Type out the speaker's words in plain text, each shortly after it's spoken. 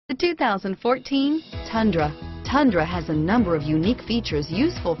The 2014 Tundra. Tundra has a number of unique features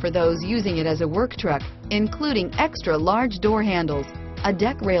useful for those using it as a work truck, including extra large door handles, a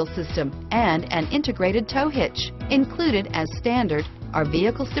deck rail system, and an integrated tow hitch. Included as standard are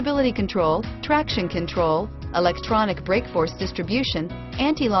vehicle stability control, traction control, electronic brake force distribution,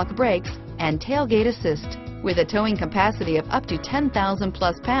 anti-lock brakes, and tailgate assist. With a towing capacity of up to 10,000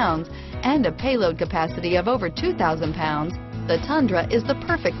 plus pounds and a payload capacity of over 2,000 pounds, the Tundra is the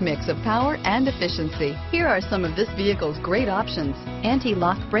perfect mix of power and efficiency. Here are some of this vehicle's great options: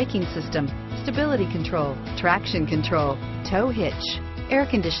 anti-lock braking system, stability control, traction control, tow hitch, air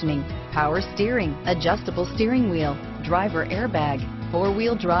conditioning, power steering, adjustable steering wheel, driver airbag,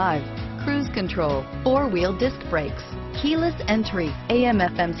 four-wheel drive, cruise control, four-wheel disc brakes, keyless entry,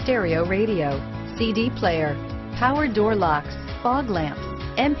 AM/FM stereo radio, CD player, power door locks, fog lamps,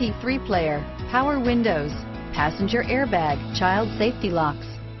 MP3 player, power windows, passenger airbag, child safety locks.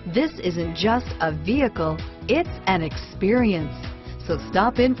 This isn't just a vehicle, it's an experience. So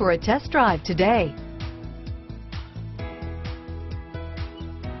stop in for a test drive today.